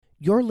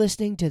You're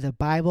listening to the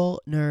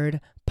Bible Nerd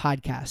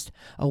Podcast,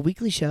 a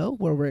weekly show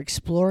where we're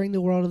exploring the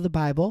world of the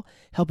Bible,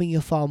 helping you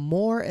fall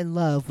more in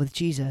love with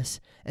Jesus,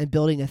 and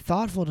building a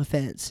thoughtful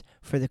defense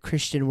for the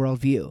Christian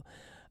worldview.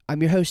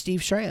 I'm your host,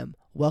 Steve Schramm.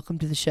 Welcome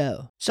to the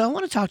show. So I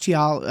want to talk to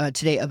y'all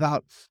today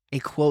about a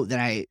quote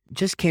that I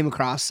just came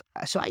across.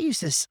 So I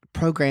use this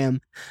program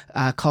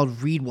called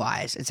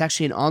Readwise. It's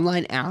actually an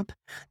online app,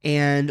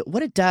 and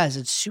what it does,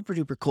 it's super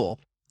duper cool.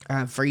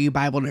 For you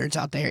Bible nerds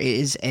out there, it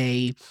is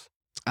a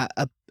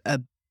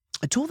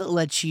tool that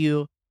lets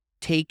you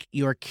take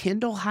your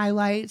Kindle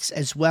highlights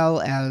as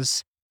well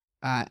as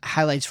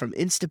highlights from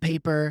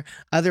Instapaper,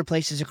 other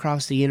places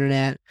across the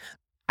internet,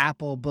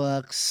 Apple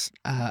Books.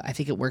 I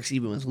think it works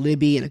even with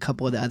Libby and a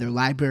couple of the other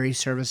library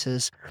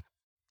services.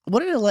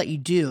 What it'll let you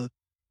do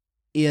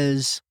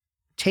is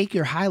take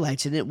your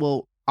highlights and it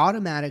will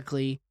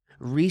automatically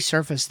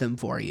resurface them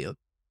for you.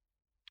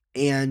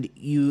 And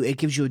it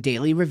gives you a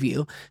daily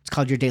review. It's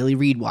called your daily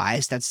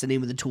Readwise. That's the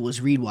name of the tool, is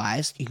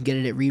Readwise. You can get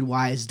it at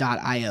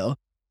readwise.io.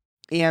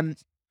 And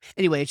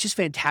anyway, it's just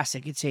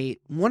fantastic. It's a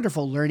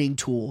wonderful learning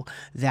tool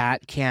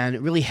that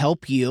can really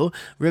help you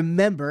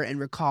remember and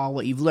recall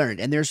what you've learned.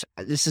 And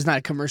this is not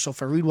a commercial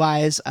for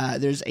Readwise.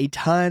 There's a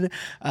ton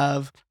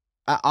of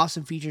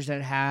awesome features that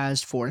it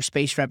has for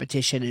spaced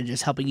repetition and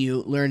just helping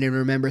you learn and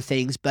remember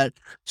things. But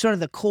sort of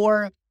the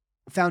core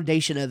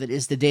foundation of it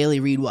is the daily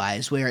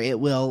Readwise, where it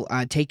will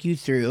take you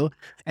through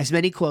as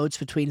many quotes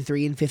between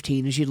 3 and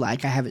 15 as you'd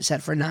like. I have it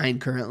set for 9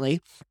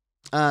 currently.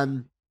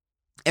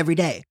 Every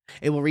day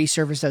it will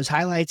resurface those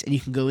highlights, and you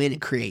can go in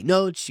and create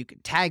notes. You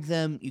can tag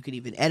them. You can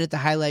even edit the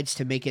highlights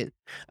to make it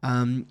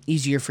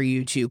easier for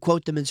you to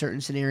quote them in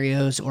certain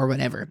scenarios or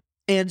whatever.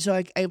 And so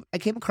I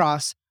came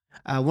across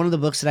one of the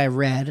books that I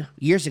read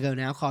years ago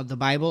now called The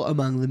Bible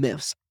Among the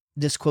Myths.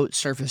 This quote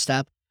surfaced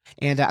up.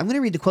 And I'm going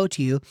to read the quote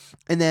to you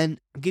and then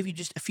give you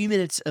just a few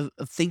minutes of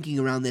thinking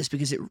around this,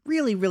 because it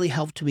really, really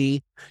helped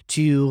me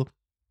to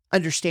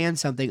understand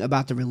something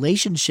about the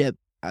relationship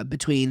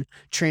between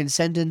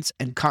transcendence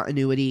and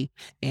continuity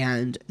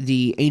and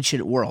the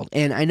ancient world.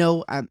 And I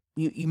know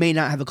you may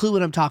not have a clue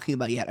what I'm talking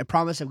about yet. I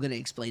promise I'm going to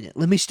explain it.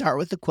 Let me start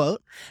with the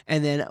quote,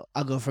 and then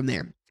I'll go from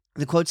there.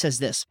 The quote says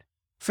this: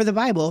 "For the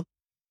Bible,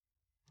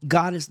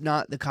 God is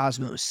not the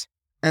cosmos,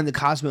 and the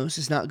cosmos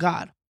is not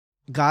God.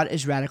 God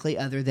is radically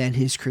other than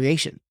his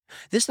creation.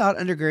 This thought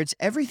undergirds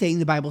everything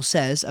the Bible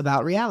says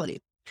about reality.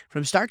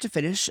 From start to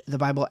finish, the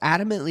Bible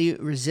adamantly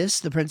resists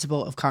the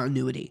principle of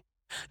continuity.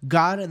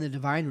 God and the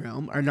divine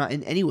realm are not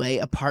in any way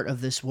a part of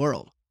this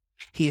world.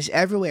 He is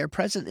everywhere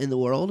present in the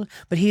world,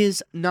 but he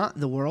is not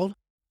the world,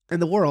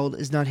 and the world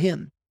is not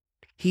him.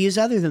 He is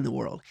other than the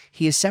world.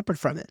 He is separate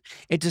from it.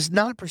 It does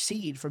not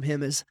proceed from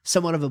him as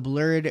somewhat of a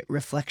blurred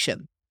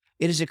reflection.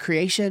 It is a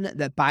creation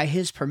that, by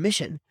his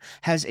permission,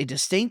 has a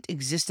distinct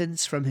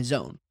existence from his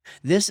own.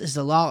 This is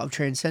the law of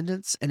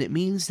transcendence, and it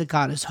means that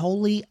God is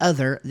wholly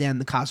other than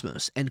the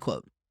cosmos." End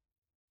quote.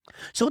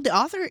 So what the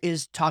author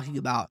is talking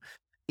about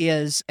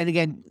is, and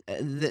again,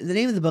 the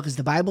name of the book is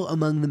The Bible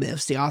Among the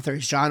Myths. The author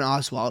is John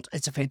Oswalt.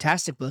 It's a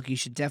fantastic book. You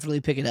should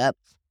definitely pick it up.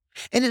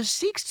 And it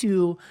seeks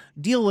to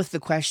deal with the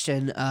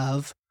question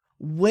of,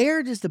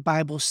 where does the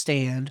Bible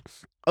stand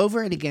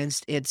over and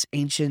against its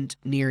ancient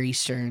Near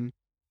Eastern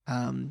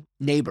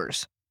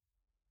neighbors?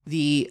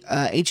 The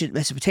ancient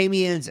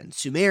Mesopotamians and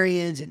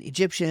Sumerians and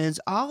Egyptians,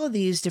 all of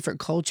these different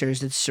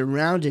cultures that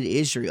surrounded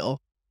Israel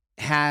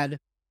had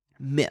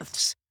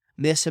myths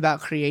about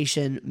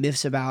creation,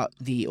 myths about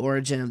the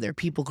origin of their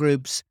people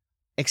groups,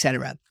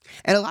 etc.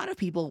 And a lot of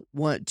people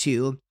want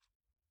to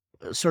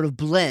sort of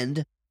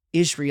blend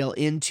Israel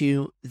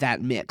into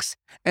that mix.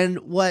 And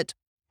what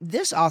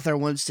this author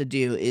wants to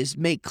do is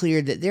make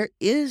clear that there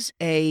is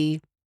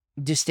a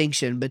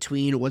distinction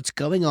between what's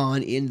going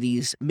on in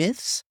these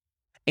myths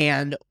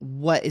and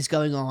what is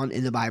going on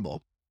in the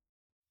Bible.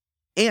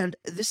 And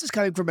this is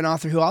coming from an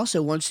author who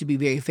also wants to be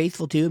very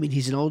faithful to,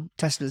 he's an Old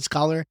Testament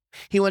scholar.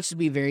 He wants to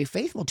be very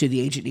faithful to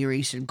the ancient Near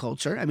Eastern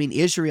culture.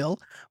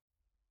 Israel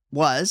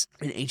was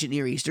an ancient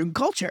Near Eastern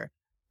culture.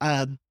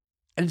 And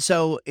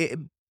so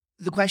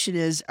the question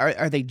is,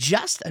 are they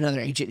just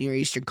another ancient Near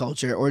Eastern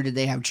culture, or did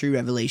they have true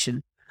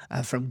revelation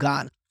from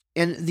God?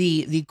 And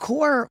the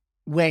core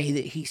way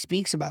that he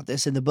speaks about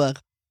this in the book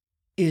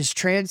is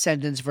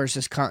transcendence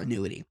versus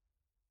continuity.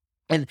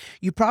 And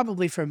you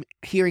probably, from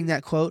hearing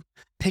that quote,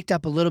 picked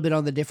up a little bit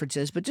on the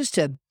differences, but just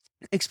to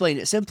explain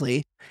it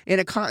simply, in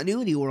a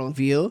continuity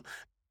worldview,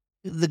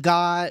 the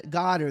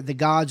God or the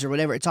gods or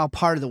whatever, it's all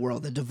part of the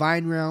world. The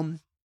divine realm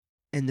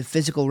and the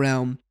physical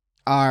realm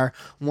are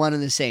one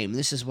and the same.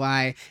 This is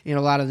why in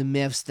a lot of the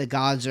myths, the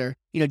gods are,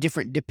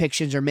 different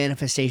depictions or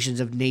manifestations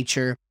of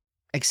nature,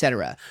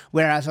 etc.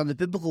 Whereas on the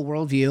biblical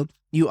worldview,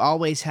 you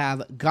always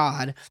have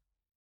God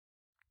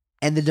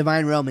and the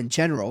divine realm in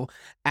general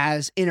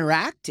as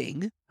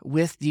interacting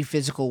with the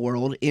physical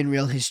world in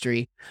real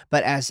history,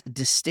 but as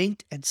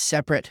distinct and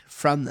separate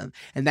from them.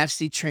 And that's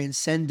the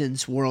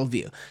transcendence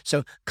worldview.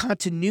 So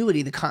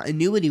continuity, the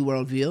continuity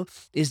worldview,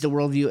 is the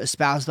worldview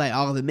espoused by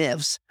all of the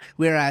myths,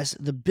 whereas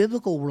the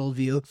biblical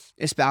worldview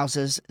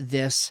espouses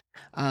this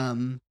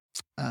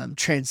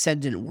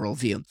transcendent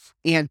worldview.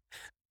 And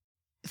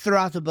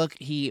throughout the book,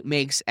 he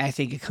makes, I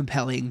think, a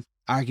compelling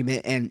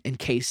argument and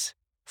case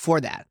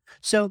for that.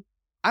 So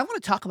I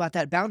want to talk about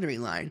that boundary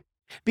line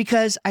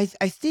because I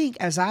think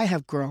as I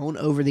have grown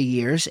over the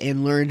years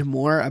and learned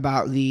more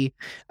about the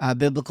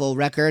biblical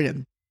record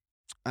and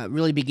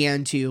really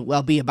began to,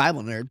 well, be a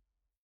Bible nerd,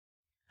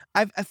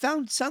 I've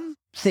found some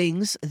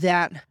things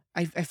that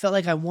I felt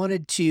like I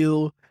wanted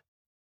to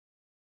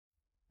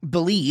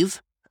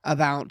believe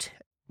about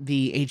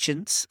the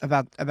ancients,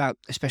 about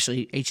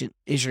especially ancient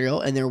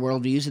Israel and their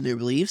worldviews and their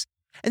beliefs.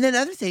 And then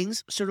other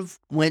things sort of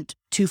went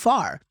too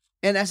far.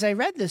 And as I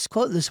read this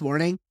quote this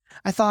morning,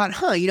 I thought,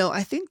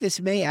 I think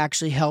this may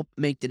actually help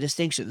make the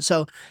distinction.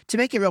 So to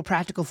make it real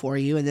practical for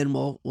you, and then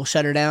we'll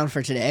shut her down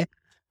for today.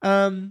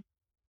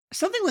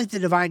 Something like the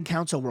divine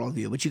council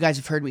worldview, which you guys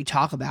have heard me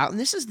talk about, and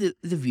this is the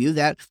view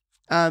that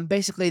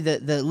basically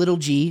the little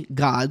g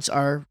gods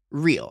are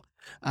real.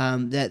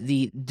 That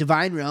the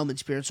divine realm and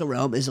spiritual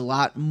realm is a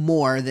lot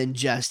more than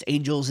just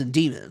angels and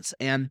demons.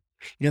 And,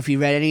 if you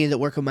read any of the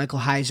work of Michael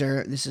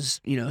Heiser, this is,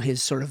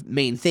 his sort of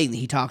main thing that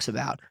he talks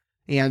about.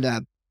 And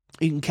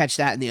you can catch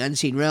that in The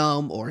Unseen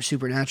Realm or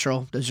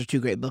Supernatural. Those are two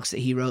great books that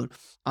he wrote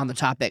on the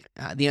topic.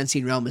 The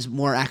Unseen Realm is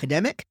more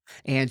academic,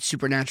 and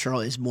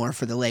Supernatural is more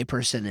for the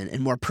layperson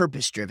and more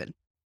purpose-driven.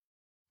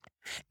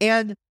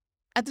 And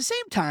at the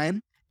same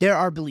time, there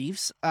are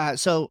beliefs.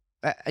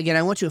 Again,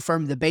 I want to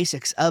affirm the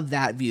basics of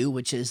that view,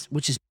 which is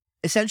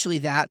essentially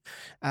that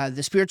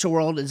the spiritual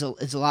world is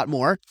a lot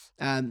more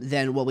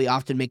than what we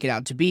often make it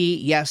out to be.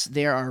 Yes,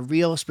 there are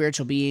real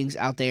spiritual beings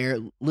out there,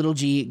 little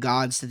g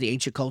gods that the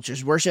ancient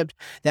cultures worshipped,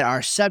 that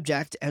are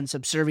subject and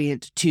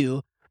subservient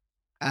to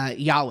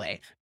Yahweh.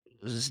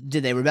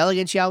 Did they rebel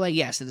against Yahweh?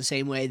 Yes, in the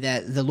same way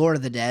that the Lord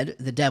of the Dead,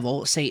 the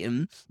devil,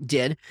 Satan,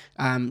 did.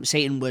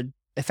 Satan would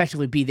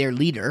effectively be their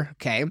leader.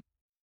 Okay,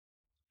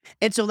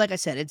 and so, like I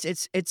said,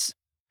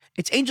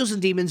 it's angels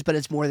and demons, but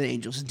it's more than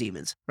angels and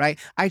demons, right?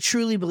 I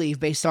truly believe,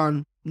 based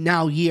on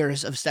now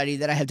years of study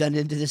that I have done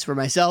into this for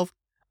myself,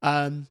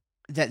 that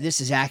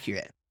this is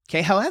accurate.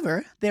 Okay.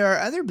 However, there are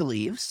other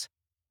beliefs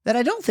that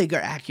I don't think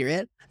are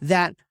accurate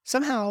that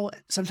somehow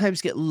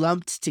sometimes get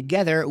lumped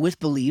together with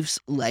beliefs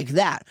like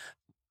that.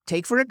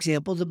 Take, for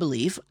example, the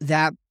belief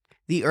that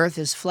the earth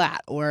is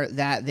flat or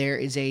that there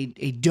is a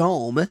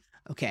dome,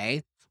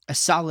 okay, a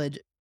solid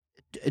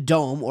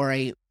dome or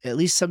at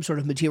least some sort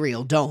of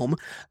material dome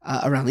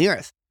around the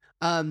earth.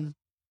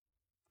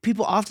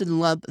 People often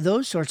lump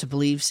those sorts of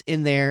beliefs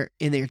in there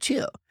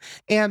too.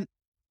 And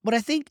what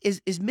I think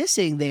is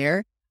missing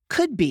there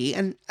could be,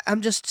 and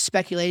I'm just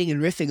speculating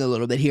and riffing a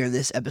little bit here in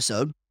this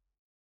episode,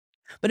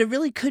 but it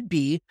really could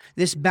be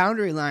this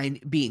boundary line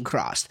being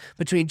crossed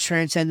between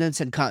transcendence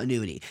and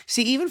continuity.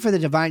 See, even for the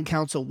divine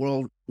council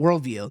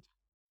worldview,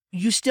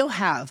 you still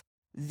have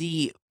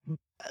the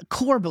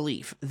core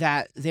belief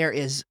that there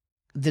is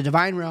the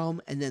divine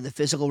realm and then the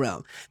physical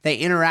realm. They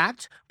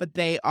interact, but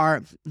they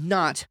are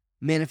not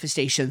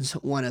manifestations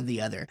one of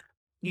the other.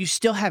 You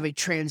still have a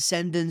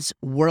transcendence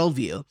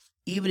worldview,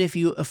 even if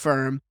you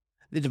affirm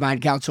the divine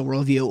council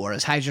worldview, or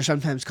as Heiser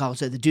sometimes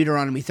calls it, the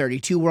Deuteronomy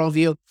 32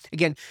 worldview.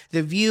 Again,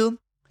 the view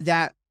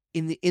that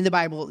in the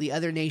Bible, the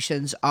other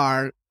nations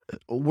are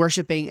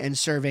worshiping and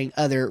serving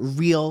other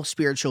real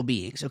spiritual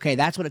beings. Okay,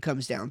 that's what it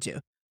comes down to.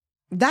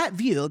 That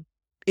view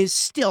is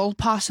still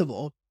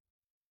possible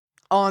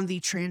on the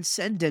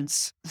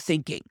transcendence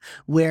thinking,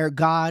 where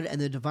God and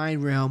the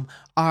divine realm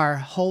are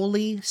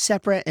wholly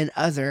separate and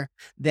other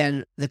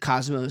than the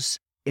cosmos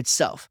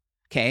itself.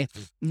 Okay.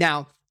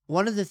 Now,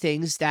 one of the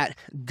things that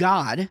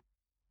God,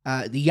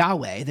 the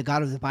Yahweh, the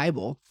God of the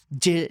Bible,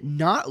 did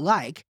not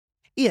like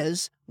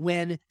is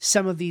when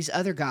some of these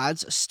other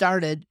gods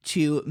started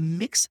to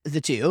mix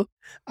the two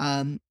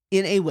in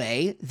a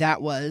way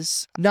that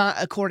was not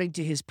according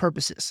to his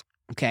purposes.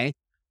 Okay.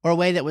 Or a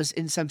way that was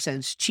in some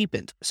sense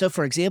cheapened. So,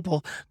 for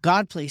example,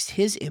 God placed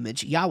his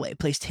image, Yahweh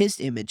placed his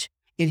image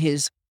in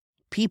his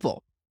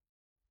people,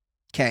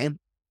 okay?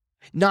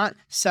 Not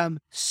some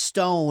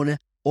stone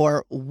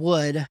or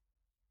wood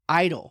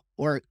idol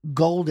or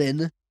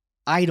golden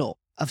idol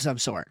of some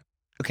sort,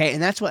 okay?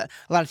 And that's what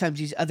a lot of times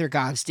these other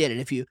gods did.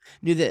 And if you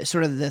knew the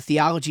sort of the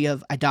theology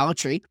of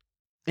idolatry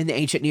in the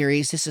ancient Near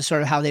East, this is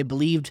sort of how they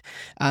believed.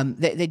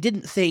 They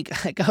didn't think,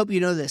 like, I hope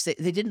you know this,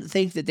 they didn't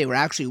think that they were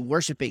actually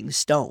worshiping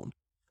stone.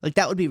 Like,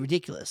 that would be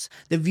ridiculous.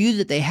 The view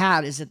that they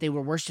had is that they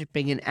were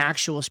worshiping an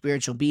actual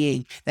spiritual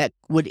being that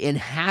would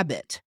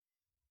inhabit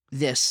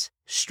this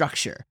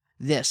structure,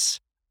 this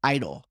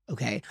idol,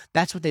 okay?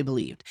 That's what they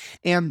believed.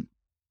 And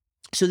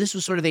so this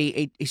was sort of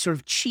a sort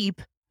of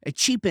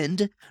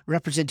cheapened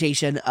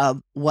representation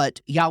of what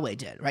Yahweh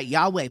did, right?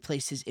 Yahweh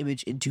placed his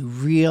image into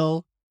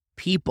real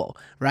people,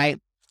 right?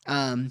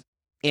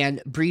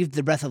 And breathed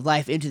the breath of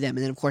life into them.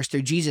 And then, of course,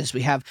 through Jesus,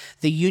 we have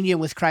the union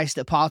with Christ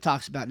that Paul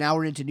talks about. Now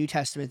we're into New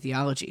Testament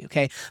theology,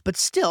 okay? But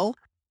still,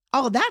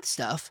 all of that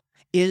stuff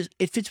it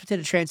fits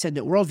within a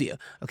transcendent worldview,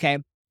 okay?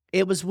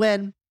 It's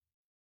when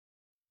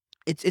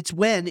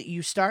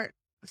you start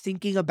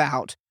thinking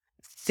about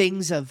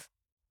things of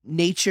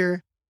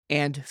nature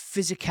and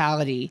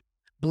physicality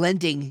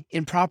blending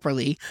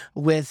improperly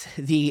with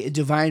the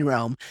divine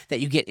realm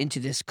that you get into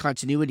this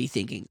continuity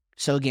thinking.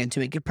 So again, to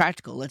make it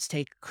practical, let's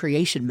take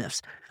creation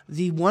myths.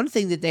 The one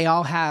thing that they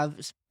all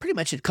have pretty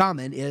much in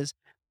common is,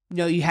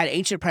 you had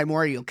ancient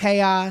primordial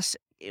chaos,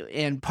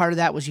 and part of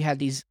that was you had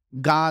these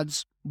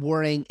gods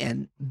warring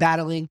and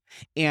battling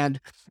and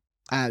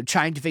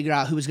trying to figure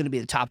out who was going to be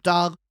the top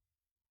dog.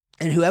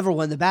 And whoever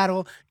won the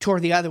battle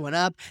tore the other one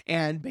up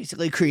and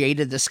basically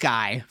created the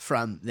sky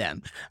from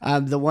them.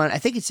 The one, I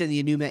think it's in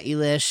the Enuma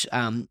Elish,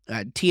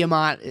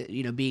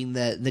 Tiamat, being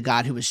the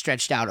god who was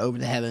stretched out over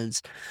the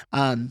heavens.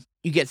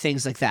 You get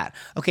things like that.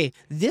 Okay,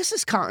 this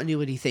is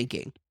continuity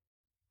thinking.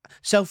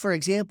 So, for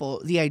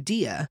example, the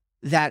idea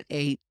that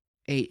a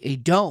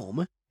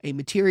dome, a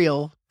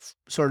material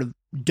sort of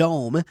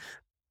dome,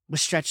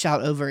 was stretched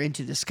out over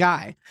into the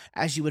sky,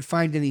 as you would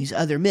find in these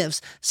other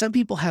myths. Some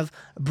people have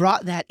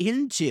brought that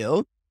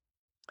into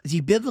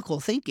the biblical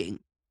thinking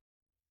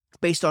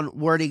based on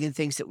wording and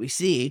things that we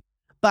see.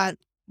 But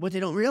what they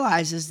don't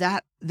realize is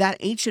that that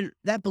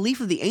belief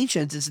of the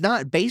ancients is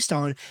not based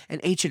on an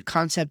ancient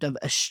concept of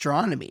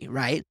astronomy,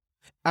 right?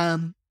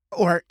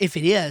 Or if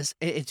it is,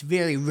 it's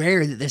very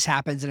rare that this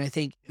happens, and I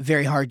think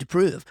very hard to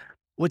prove.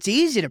 What's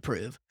easy to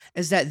prove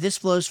is that this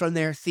flows from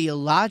their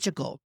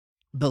theological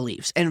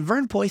beliefs. And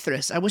Vern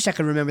Poythress, I wish I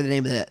could remember the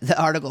name of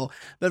the article,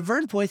 but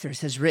Vern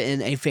Poythress has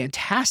written a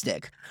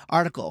fantastic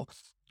article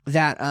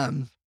that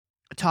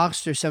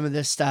talks through some of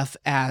this stuff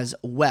as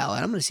well.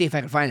 And I'm going to see if I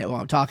can find it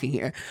while I'm talking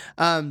here.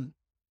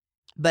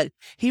 But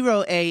he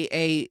wrote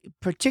a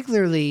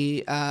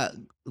particularly, I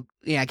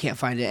can't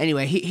find it.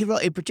 Anyway, he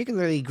wrote a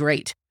particularly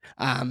great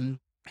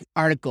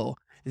article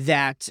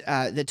that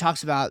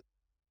talks about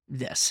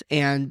this,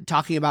 and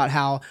talking about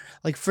how,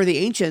 like, for the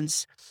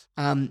ancients,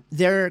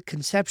 their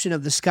conception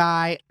of the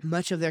sky,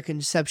 much of their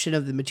conception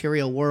of the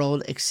material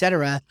world,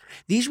 etc.,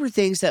 these were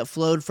things that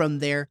flowed from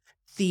their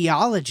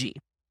theology,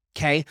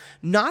 okay?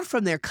 Not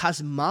from their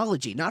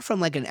cosmology, not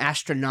from like an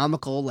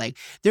astronomical,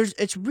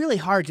 it's really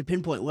hard to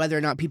pinpoint whether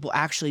or not people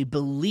actually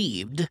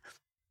believed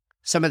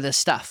some of this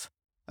stuff,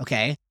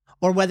 okay?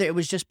 Or whether it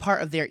was just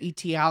part of their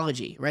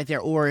etiology, right?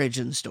 Their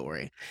origin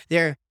story,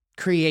 their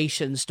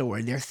creation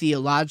story, their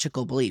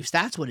theological beliefs.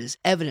 That's what is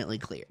evidently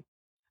clear.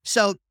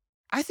 So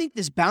I think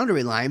this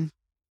boundary line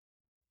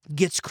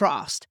gets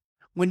crossed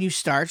when you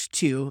start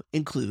to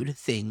include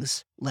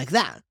things like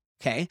that,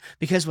 okay?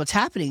 Because what's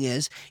happening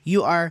is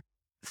you are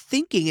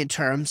thinking in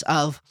terms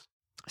of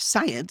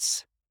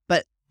science,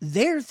 but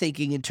they're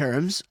thinking in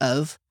terms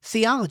of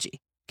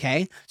theology.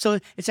 Okay, so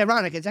it's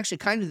ironic. It's actually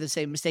kind of the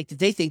same mistake that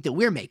they think that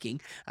we're making.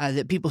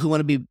 That people who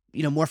want to be,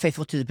 more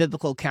faithful to the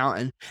biblical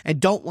account and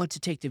don't want to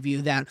take the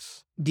view that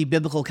the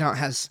biblical account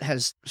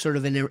has sort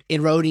of an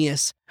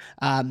erroneous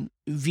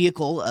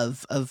vehicle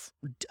of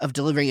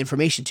delivering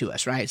information to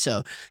us, right?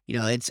 So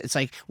it's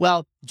like,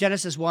 well,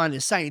 Genesis 1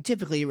 is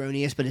scientifically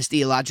erroneous, but it's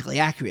theologically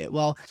accurate.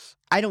 Well,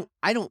 I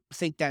don't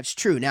think that's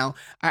true. Now,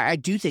 I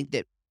do think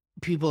that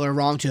people are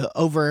wrong to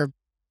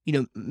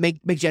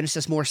make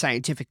Genesis more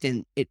scientific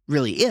than it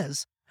really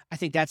is. I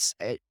think that's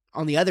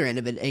on the other end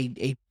of it,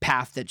 a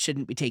path that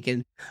shouldn't be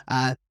taken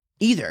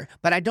either.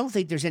 But I don't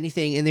think there's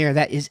anything in there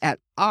that is at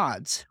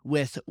odds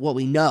with what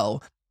we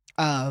know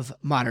of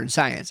modern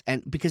science.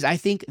 And because I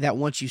think that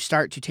once you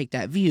start to take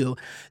that view,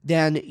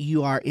 then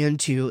you are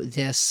into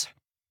this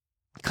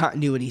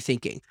continuity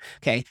thinking.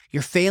 Okay.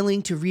 You're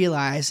failing to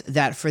realize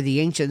that for the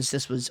ancients,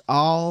 this was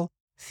all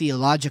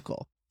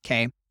theological.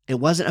 Okay. It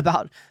wasn't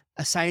about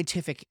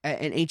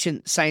an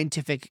ancient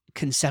scientific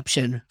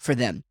conception for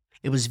them.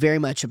 It was very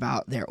much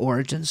about their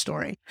origin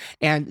story.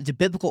 And the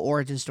biblical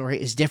origin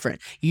story is different.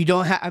 You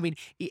don't have,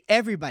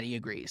 everybody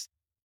agrees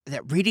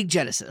that reading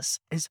Genesis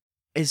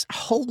is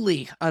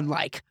wholly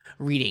unlike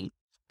reading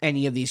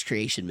any of these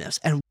creation myths.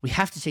 And we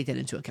have to take that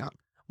into account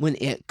when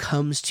it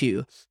comes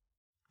to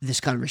this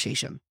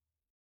conversation.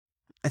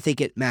 I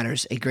think it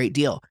matters a great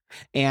deal.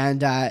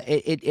 And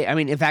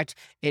in fact,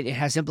 it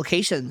has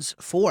implications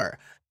for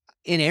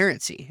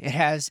inerrancy. It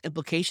has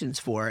implications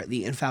for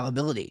the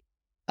infallibility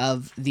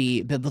of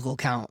the biblical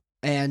account.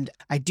 And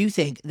I do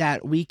think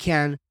that we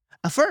can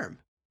affirm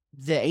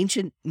the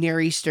ancient Near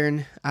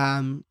Eastern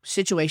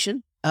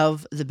situation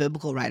of the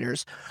biblical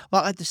writers,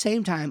 while at the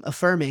same time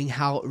affirming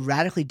how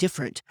radically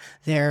different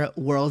their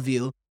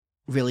worldview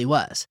really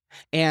was.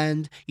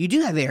 And you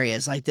do have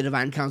areas like the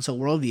Divine Council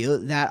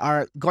worldview that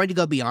are going to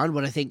go beyond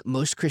what I think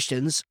most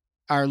Christians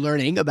are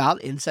learning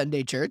about in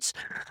Sunday church.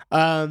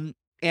 And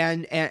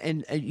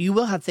you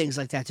will have things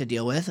like that to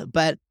deal with,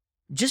 but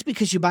just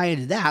because you buy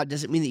into that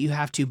doesn't mean that you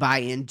have to buy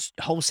in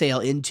wholesale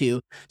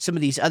into some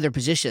of these other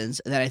positions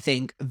that I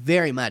think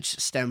very much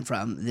stem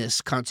from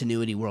this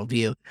continuity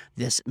worldview,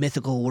 this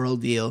mythical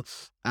worldview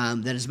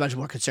that is much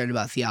more concerned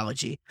about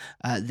theology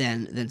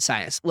than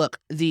science. Look,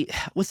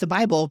 with the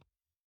Bible,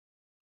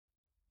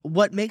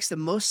 what makes the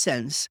most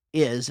sense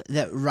is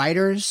that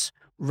writers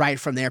write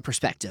from their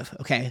perspective,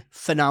 okay?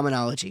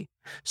 Phenomenology.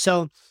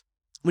 So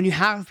when you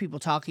have people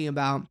talking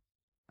about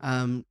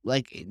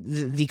Like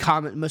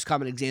the most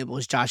common example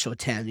is Joshua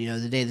 10,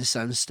 the day the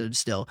sun stood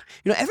still.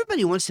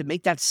 Everybody wants to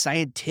make that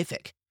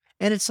scientific.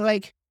 And it's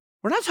like,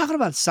 we're not talking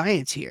about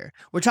science here.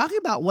 We're talking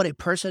about what a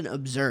person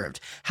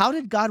observed. How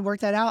did God work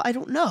that out? I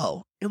don't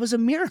know. It was a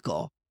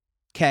miracle.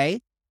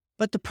 Okay.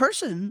 But the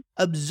person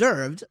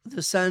observed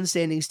the sun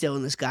standing still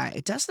in the sky.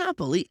 It does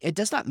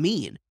not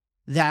mean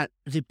that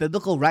the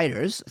biblical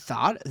writers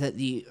thought that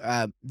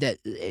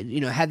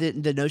had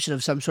the notion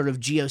of some sort of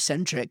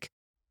geocentric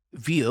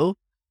view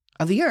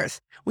of the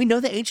earth. We know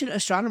that ancient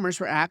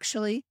astronomers were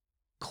actually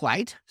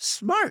quite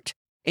smart,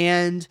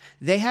 and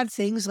they had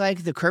things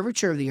like the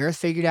curvature of the earth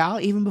figured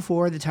out even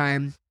before the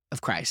time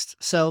of Christ.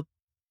 So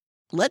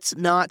let's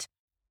not,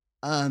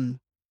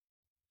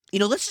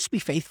 let's just be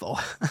faithful.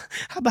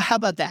 How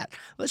about that?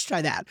 Let's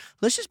try that.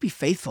 Let's just be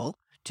faithful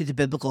to the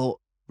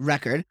biblical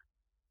record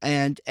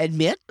and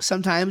admit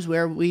sometimes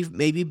where we've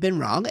maybe been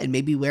wrong and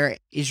maybe where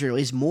Israel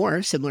is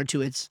more similar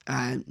to its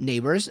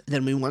neighbors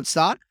than we once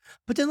thought.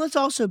 But then let's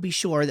also be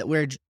sure that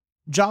we're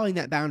drawing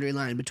that boundary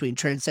line between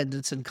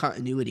transcendence and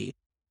continuity,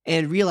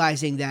 and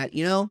realizing that,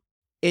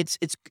 it's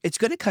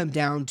going to come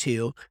down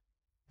to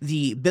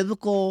the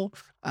biblical,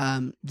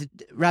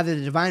 rather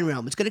the divine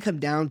realm. It's going to come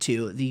down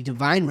to the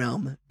divine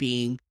realm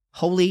being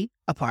wholly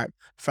apart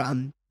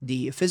from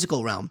the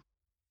physical realm,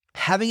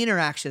 having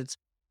interactions,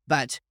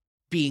 but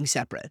being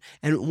separate.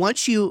 And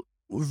once you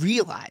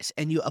realize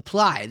and you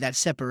apply that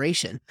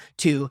separation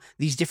to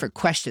these different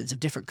questions of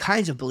different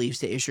kinds of beliefs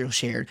that Israel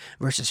shared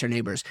versus her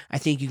neighbors, I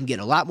think you can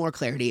get a lot more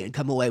clarity and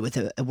come away with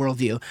a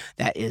worldview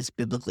that is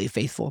biblically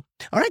faithful.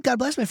 All right, God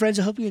bless, my friends.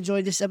 I hope you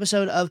enjoyed this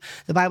episode of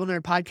the Bible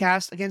Nerd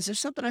Podcast. Again, there's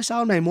something I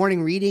saw in my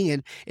morning reading,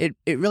 and it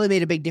really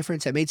made a big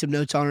difference. I made some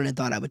notes on it and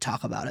thought I would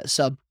talk about it.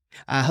 So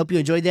I hope you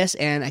enjoyed this,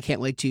 and I can't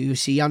wait to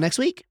see y'all next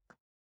week.